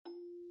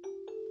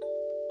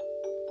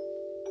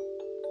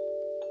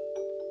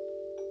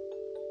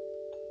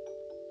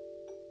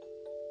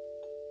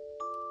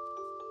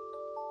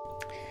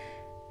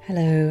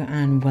Hello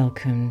and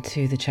welcome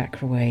to the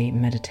Chakra Way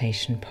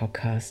Meditation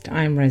Podcast.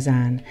 I'm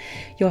Roseanne,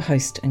 your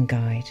host and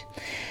guide.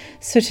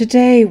 So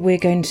today we're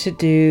going to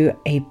do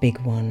a big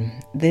one.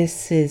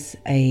 This is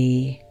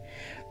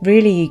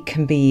really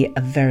can be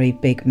a very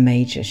big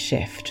major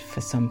shift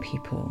for some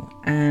people,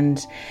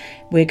 and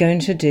we're going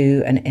to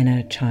do an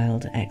inner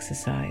child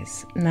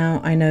exercise.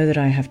 Now, I know that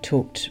I have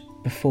talked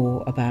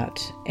before about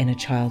inner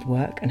child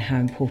work and how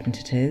important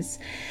it is,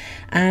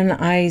 and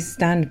I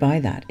stand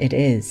by that.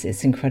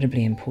 It's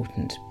incredibly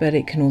important, but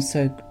it can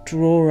also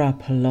draw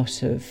up a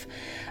lot of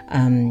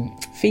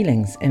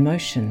feelings,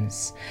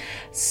 emotions.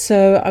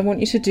 So I want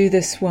you to do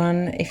this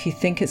one. If you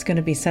think it's going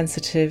to be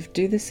sensitive,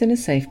 do this in a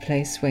safe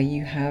place where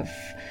you have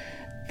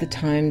the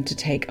time to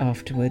take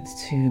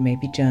afterwards to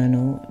maybe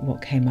journal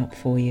what came up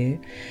for you,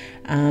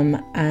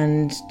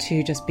 and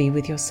to just be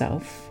with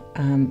yourself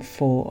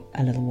for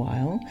a little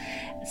while.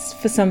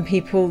 For some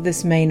people,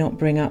 this may not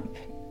bring up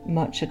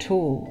much at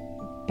all,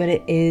 but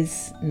it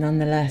is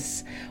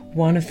nonetheless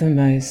one of the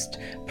most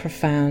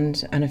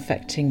profound and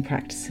affecting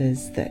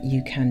practices that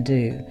you can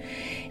do.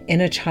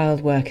 Inner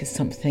child work is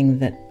something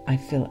that I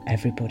feel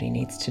everybody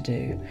needs to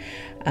do.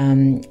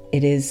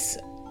 It is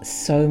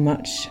so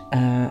much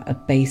a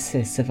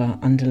basis of our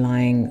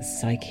underlying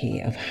psyche,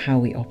 of how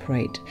we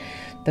operate.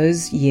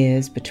 Those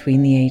years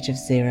between the age of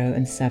 0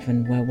 and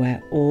 7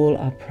 where all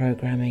our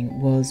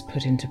programming was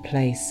put into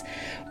place,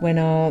 when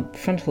our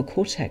frontal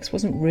cortex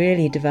wasn't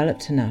really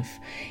developed enough.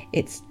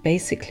 It's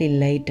basically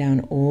laid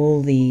down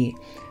all the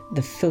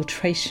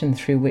filtration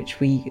through which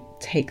we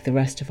take the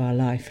rest of our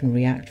life and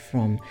react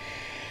from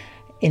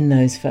in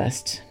those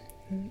first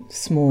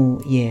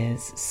small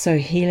years. So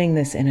healing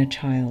this inner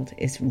child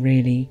is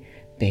really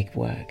big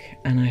work,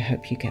 and I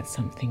hope you get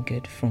something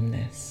good from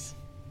this.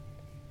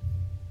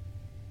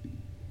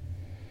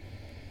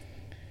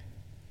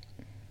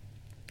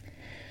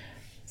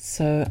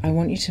 So I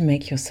want you to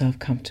make yourself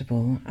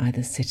comfortable,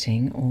 either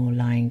sitting or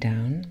lying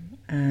down,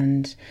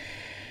 and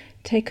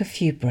take a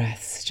few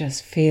breaths.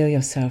 Just feel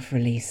yourself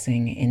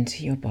releasing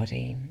into your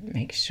body.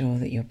 Make sure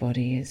that your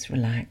body is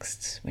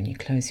relaxed. When you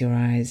close your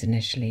eyes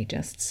initially,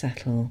 just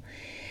settle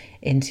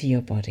into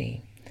your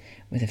body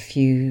with a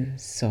few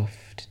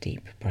soft,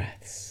 deep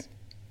breaths.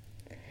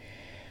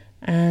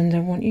 And I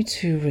want you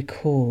to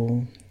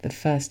recall the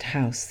first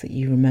house that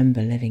you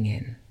remember living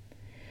in.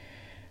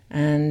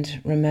 And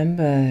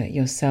remember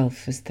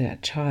yourself as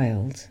that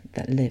child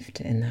that lived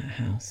in that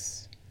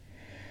house.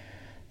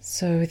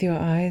 So with your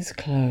eyes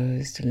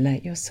closed,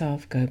 let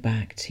yourself go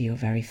back to your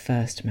very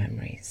first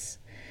memories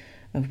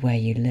of where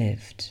you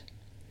lived.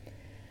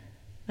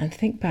 And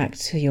think back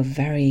to your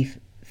very,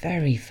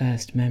 very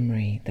first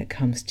memory that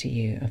comes to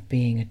you of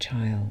being a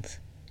child.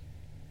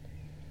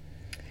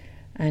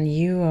 And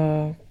you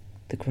are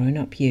the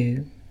grown-up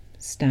you,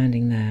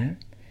 standing there,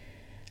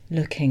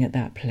 looking at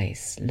that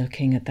place,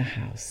 looking at the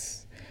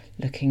house,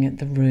 looking at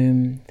the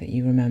room that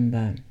you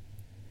remember,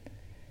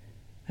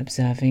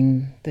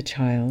 observing the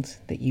child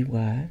that you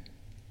were.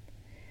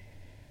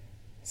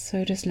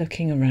 So just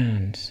looking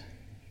around,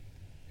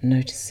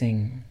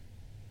 noticing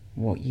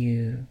what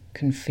you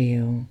can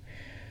feel.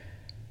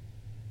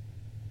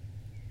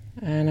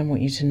 And I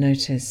want you to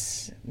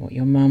notice what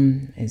your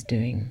mum is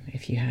doing,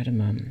 if you had a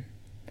mum.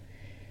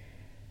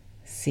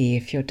 See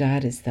if your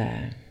dad is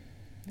there,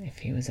 if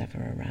he was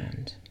ever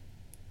around.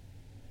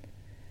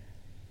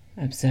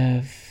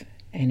 Observe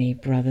any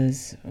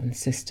brothers and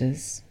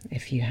sisters,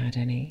 if you had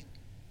any.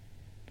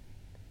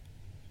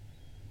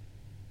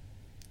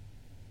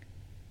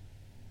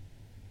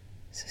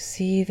 So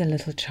see the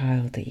little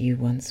child that you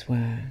once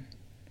were.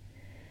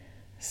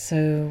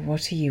 So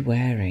what are you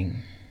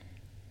wearing?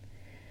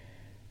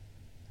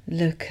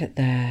 Look at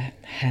their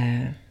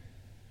hair,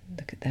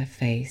 look at their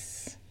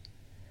face,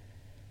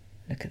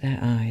 look at their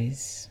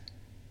eyes.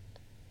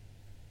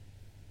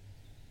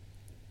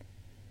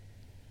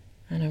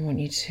 And I want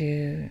you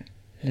to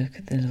look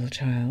at the little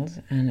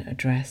child and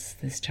address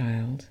this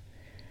child.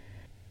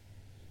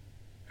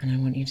 And I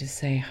want you to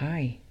say,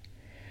 "Hi,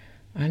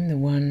 I'm the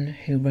one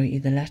who wrote you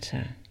the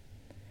letter,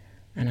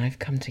 and I've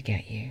come to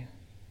get you.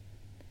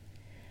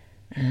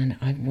 And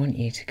I want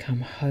you to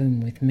come home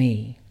with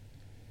me.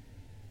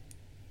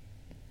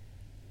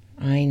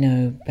 I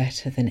know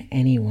better than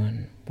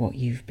anyone what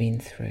you've been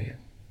through.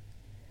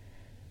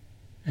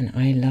 And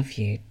I love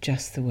you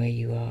just the way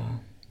you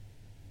are.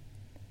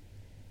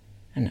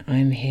 And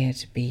I'm here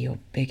to be your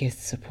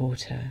biggest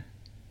supporter.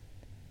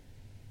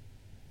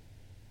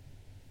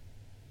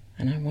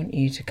 And I want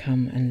you to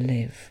come and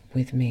live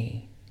with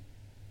me."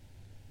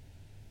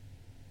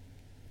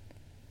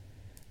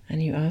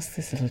 And you ask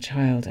this little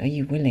child, "Are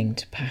you willing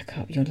to pack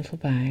up your little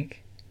bag?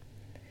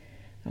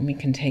 And we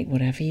can take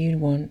whatever you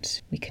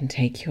want. We can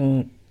take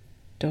your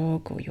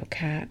dog or your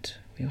cat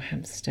or your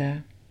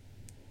hamster.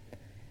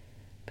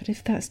 But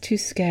if that's too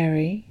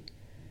scary,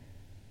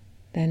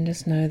 then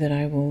just know that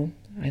I will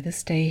either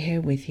stay here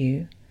with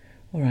you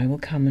or I will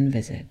come and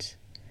visit.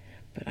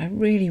 But I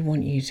really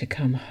want you to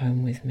come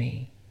home with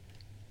me.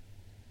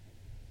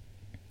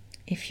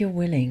 If you're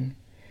willing,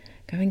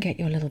 go and get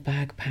your little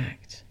bag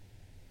packed.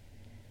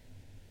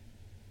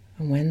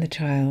 And when the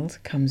child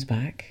comes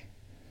back,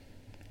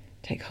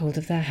 take hold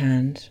of their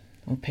hand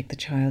or pick the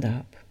child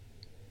up.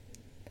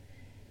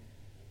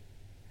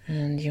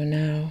 And you're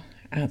now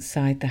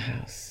outside the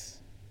house,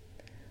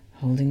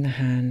 holding the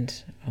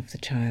hand of the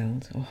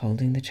child or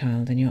holding the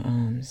child in your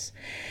arms,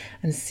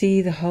 and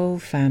see the whole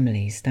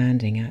family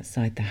standing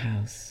outside the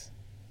house.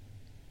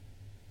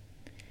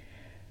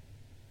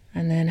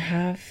 And then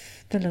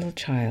have the little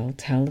child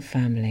tell the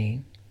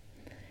family,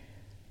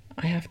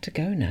 I have to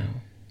go now.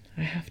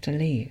 I have to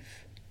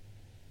leave.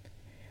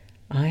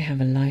 I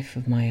have a life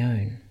of my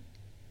own.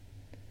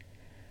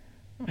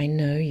 I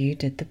know you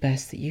did the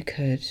best that you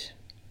could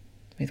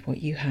with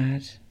what you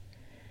had,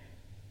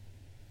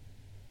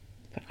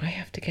 but I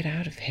have to get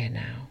out of here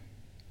now.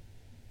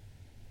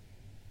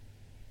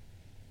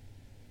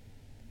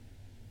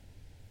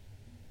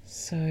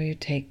 So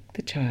take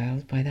the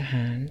child by the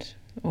hand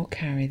or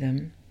carry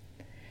them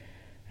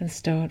and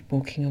start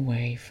walking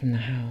away from the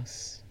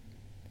house.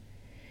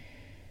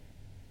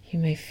 You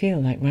may feel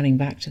like running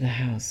back to the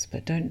house,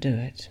 but don't do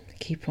it.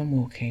 Keep on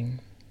walking.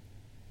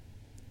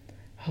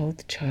 Hold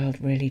the child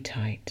really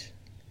tight.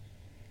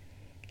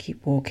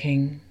 Keep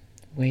walking.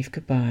 Wave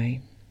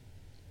goodbye.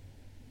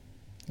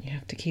 You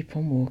have to keep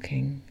on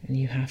walking and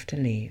you have to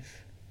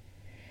leave.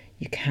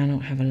 You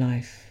cannot have a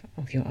life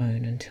of your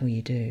own until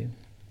you do.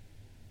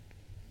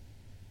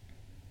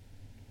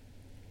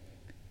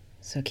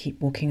 So keep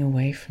walking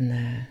away from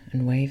there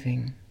and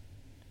waving.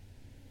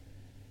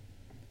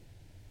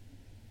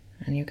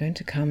 And you're going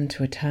to come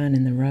to a turn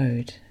in the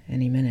road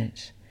any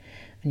minute,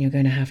 and you're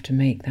going to have to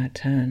make that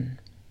turn.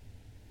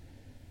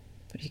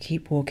 But you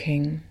keep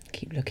walking,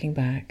 keep looking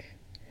back,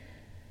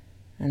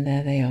 and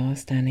there they are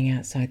standing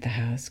outside the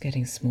house,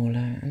 getting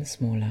smaller and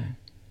smaller.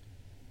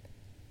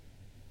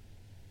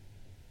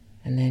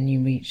 And then you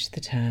reach the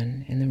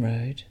turn in the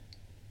road,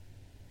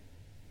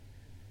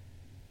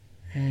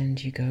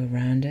 and you go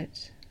around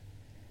it,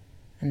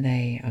 and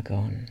they are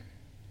gone.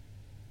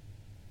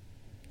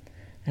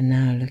 And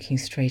now looking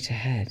straight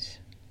ahead,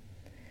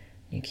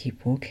 you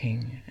keep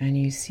walking and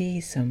you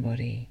see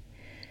somebody,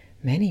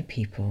 many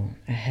people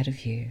ahead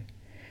of you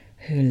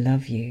who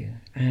love you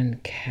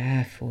and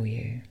care for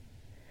you.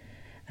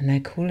 And they're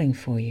calling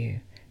for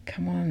you.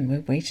 Come on,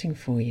 we're waiting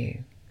for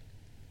you.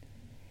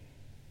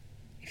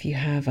 If you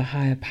have a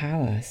higher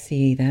power,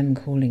 see them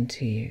calling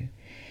to you.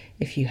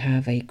 If you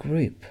have a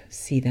group,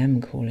 see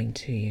them calling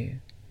to you.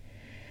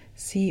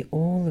 See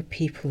all the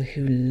people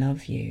who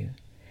love you.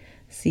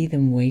 See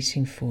them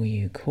waiting for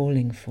you,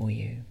 calling for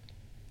you.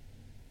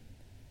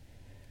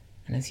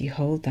 And as you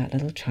hold that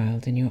little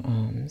child in your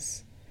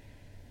arms,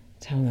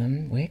 tell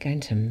them, we're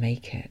going to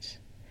make it.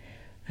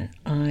 And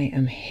I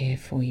am here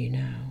for you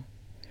now.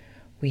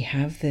 We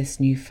have this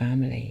new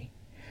family.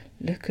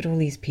 Look at all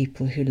these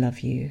people who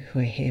love you, who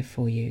are here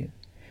for you.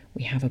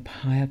 We have a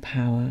higher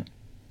power.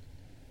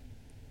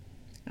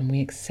 And we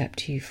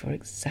accept you for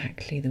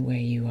exactly the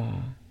way you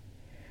are.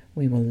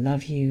 We will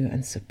love you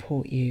and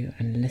support you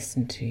and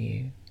listen to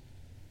you.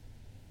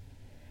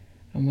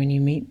 And when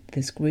you meet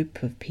this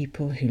group of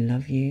people who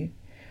love you,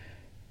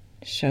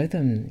 show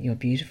them your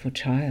beautiful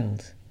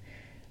child,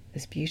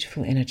 this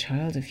beautiful inner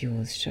child of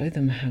yours. Show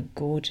them how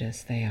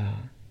gorgeous they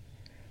are.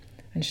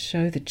 And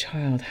show the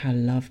child how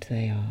loved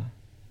they are.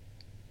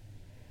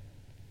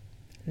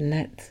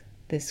 Let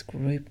this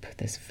group,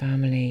 this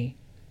family,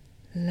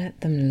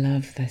 let them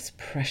love this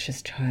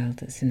precious child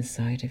that's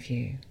inside of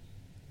you.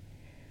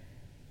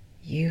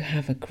 You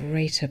have a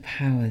greater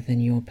power than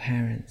your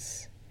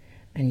parents,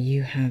 and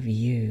you have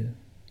you.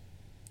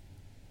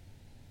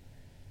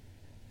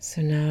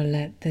 So now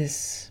let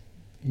this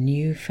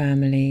new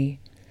family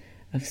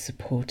of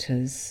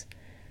supporters,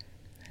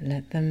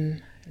 let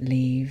them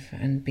leave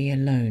and be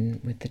alone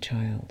with the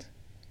child.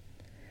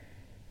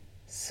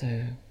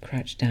 So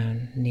crouch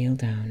down, kneel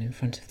down in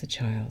front of the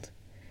child,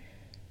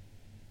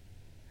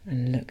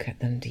 and look at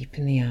them deep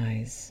in the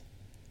eyes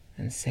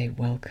and say,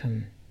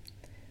 welcome.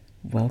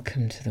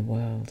 Welcome to the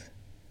world.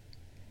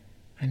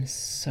 I'm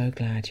so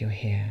glad you're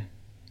here.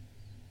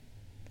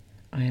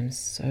 I am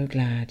so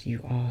glad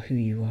you are who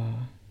you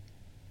are.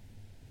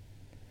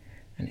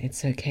 And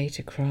it's okay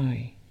to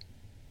cry.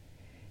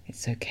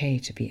 It's okay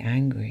to be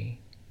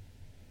angry.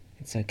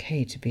 It's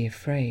okay to be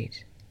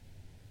afraid.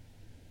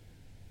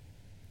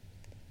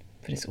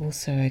 But it's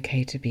also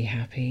okay to be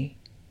happy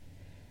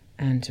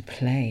and to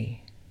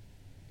play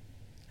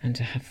and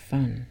to have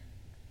fun.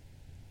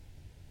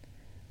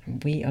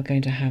 And we are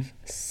going to have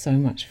so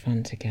much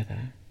fun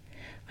together.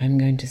 I'm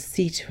going to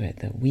see to it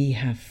that we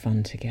have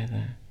fun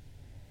together.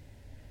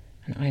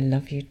 And I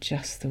love you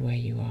just the way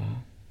you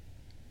are.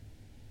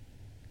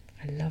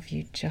 I love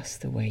you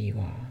just the way you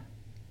are.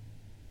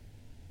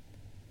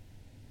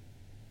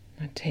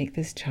 Now take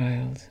this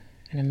child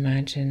and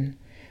imagine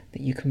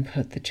that you can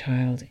put the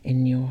child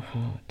in your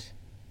heart.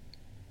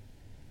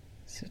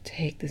 So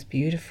take this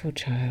beautiful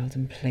child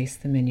and place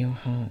them in your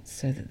heart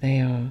so that they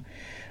are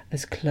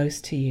as close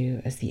to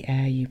you as the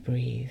air you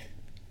breathe.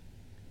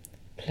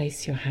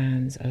 Place your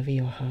hands over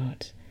your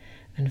heart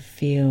and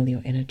feel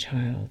your inner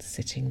child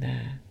sitting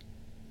there.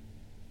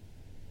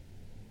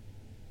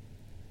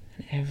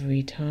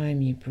 Every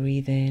time you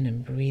breathe in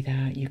and breathe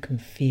out, you can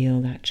feel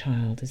that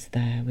child is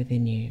there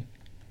within you.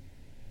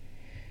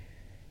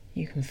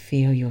 You can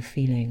feel your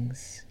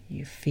feelings,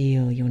 you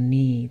feel your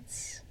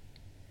needs,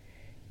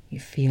 you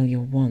feel your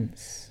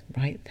wants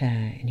right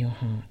there in your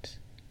heart.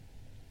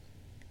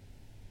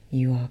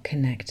 You are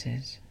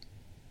connected.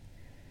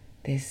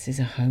 This is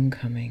a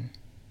homecoming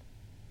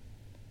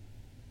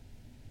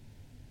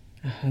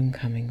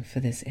for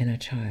this inner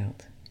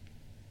child.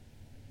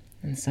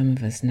 And some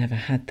of us never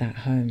had that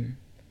home.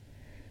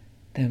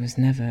 There was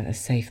never a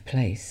safe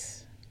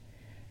place,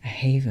 a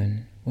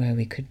haven where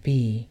we could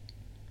be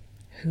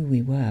who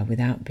we were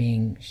without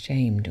being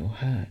shamed or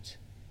hurt.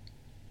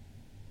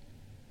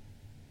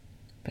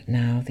 But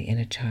now the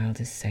inner child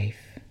is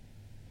safe.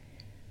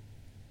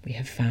 We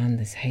have found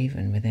this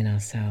haven within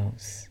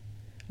ourselves,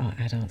 our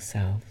adult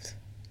selves.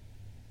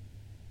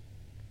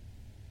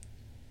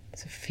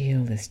 So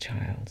feel this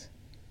child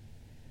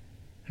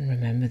and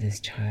remember this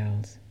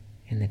child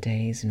in the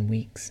days and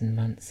weeks and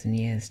months and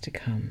years to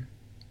come.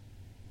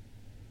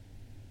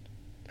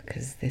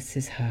 Because this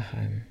is her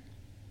home.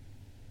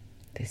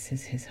 This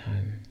is his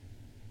home.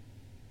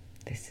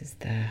 This is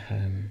their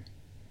home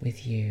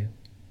with you.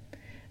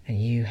 And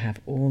you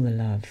have all the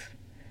love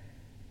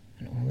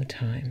and all the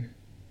time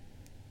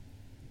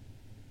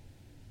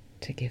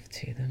to give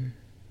to them.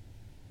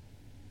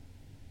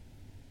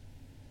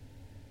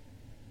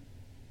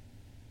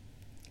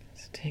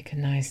 So take a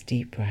nice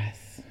deep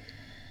breath.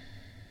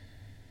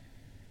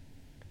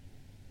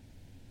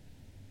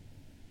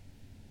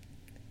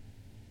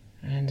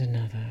 And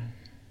another.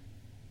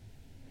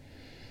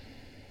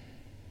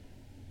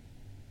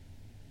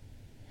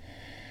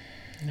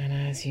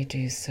 And as you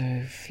do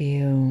so,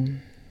 feel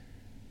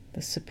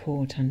the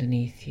support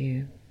underneath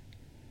you.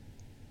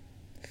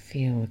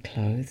 Feel the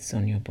clothes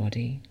on your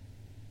body.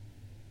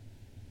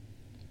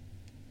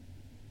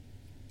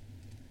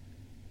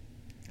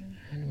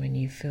 And when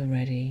you feel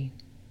ready,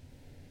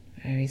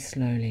 very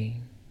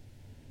slowly,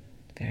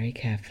 very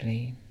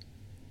carefully,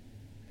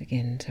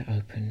 begin to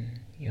open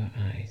your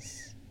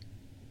eyes.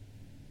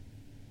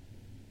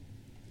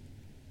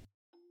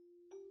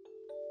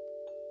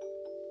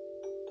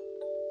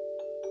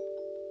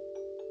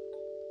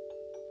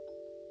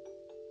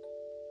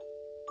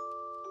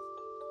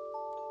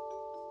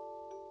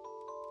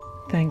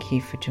 Thank you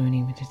for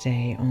joining me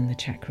today on the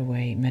Chakra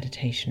Way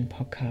Meditation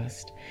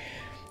Podcast.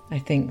 I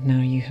think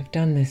now you have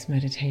done this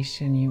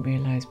meditation, you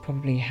realize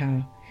probably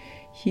how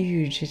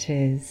huge it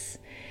is.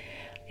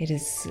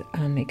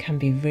 It can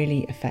be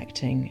really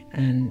affecting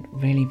and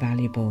really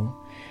valuable.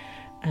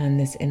 And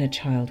this inner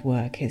child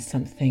work is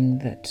something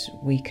that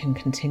we can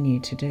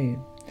continue to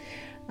do.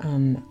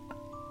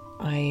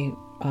 I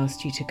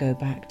asked you to go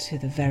back to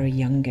the very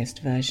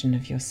youngest version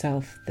of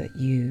yourself that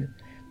you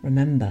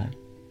remember.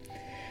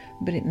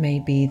 But it may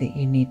be that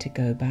you need to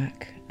go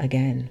back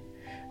again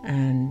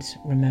and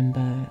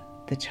remember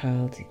the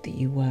child that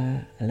you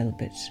were a little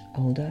bit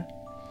older.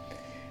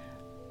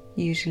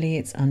 Usually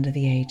it's under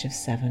the age of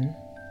 7.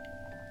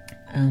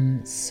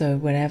 So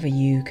wherever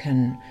you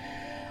can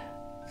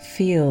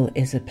feel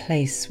is a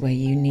place where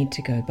you need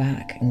to go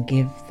back and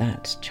give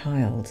that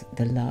child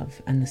the love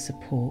and the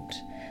support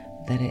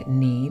that it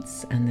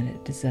needs and that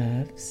it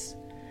deserves.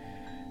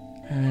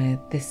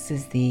 This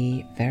is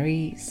the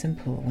very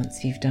simple,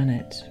 once you've done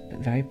it, but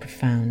very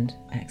profound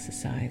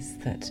exercise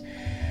that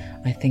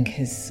I think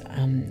is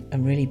a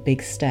really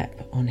big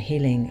step on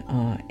healing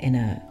our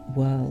inner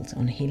world,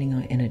 on healing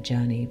our inner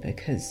journey,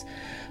 because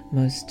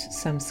most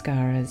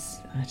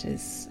samskaras, that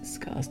is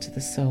scars to the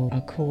soul,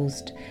 are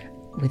caused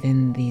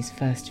within these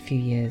first few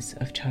years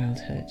of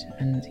childhood,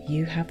 and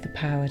you have the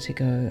power to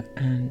go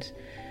and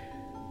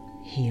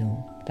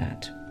heal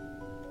that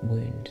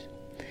wound.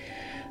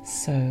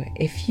 So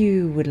if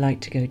you would like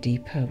to go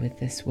deeper with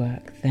this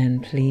work, then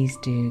please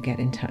do get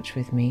in touch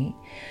with me.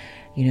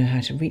 You know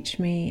how to reach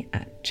me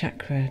at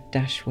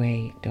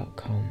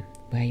chakra-way.com,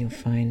 where you'll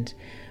find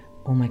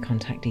all my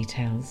contact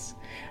details.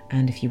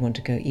 And if you want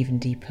to go even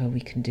deeper, we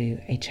can do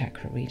a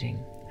chakra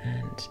reading.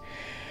 And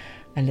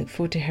I look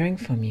forward to hearing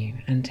from you,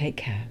 and take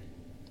care.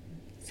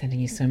 Sending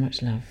you so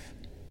much love.